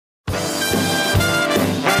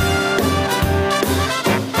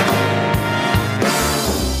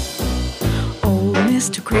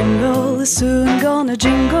Mr. Kringle is soon gonna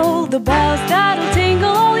jingle the bells that'll tingle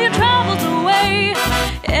all your troubles away.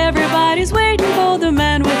 Everybody's waiting for the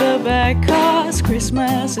man with the bag, 'cause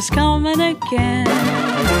Christmas is coming again.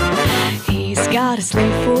 He's got a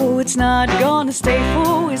sleigh full, it's not gonna stay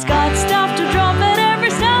full. He's got stuff to drop at every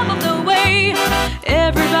step of the way.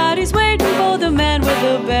 Everybody's waiting for the man with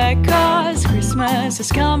the bag, 'cause Christmas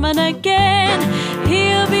is coming again.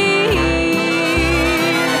 He'll be here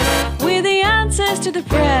with the answers to the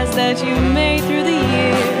prayers that you made through the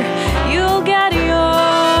year. You'll get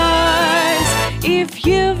yours if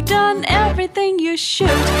you've done everything you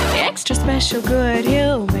should. Extra special good,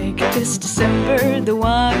 he'll make it this December, the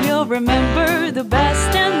one you'll remember, the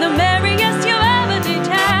best and the merriest you ever did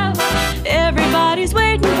have. Everybody's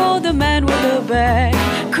waiting for the man with the bag.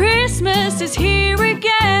 Christmas is here again.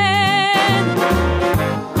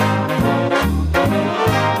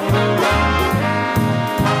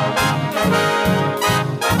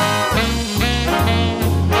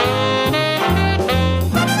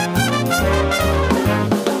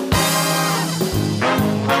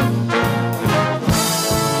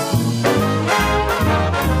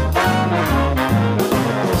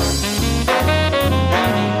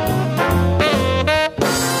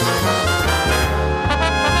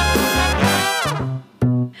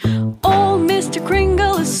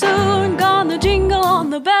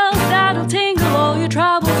 The bells that'll tingle all your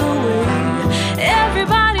troubles away.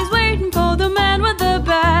 Everybody's waiting for the man with the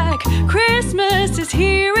bag. Christmas is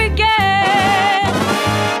here again.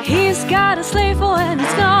 He's got a sleigh full and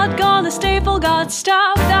it's not gonna stay full. Got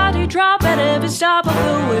stuff that he drop at every stop of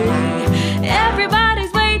the way.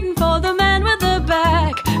 Everybody's waiting for the man with the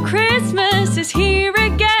bag. Christmas is here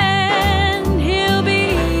again. He'll be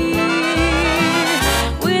here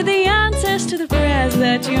with the answers to the prayers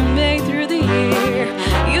that you made through the year.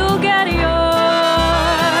 You'll get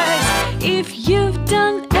yours if you've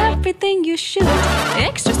done everything you should.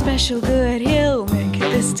 Extra special good, he'll make it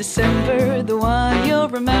this December, the one you'll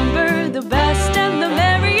remember, the best and the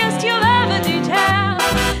merriest you'll ever did have.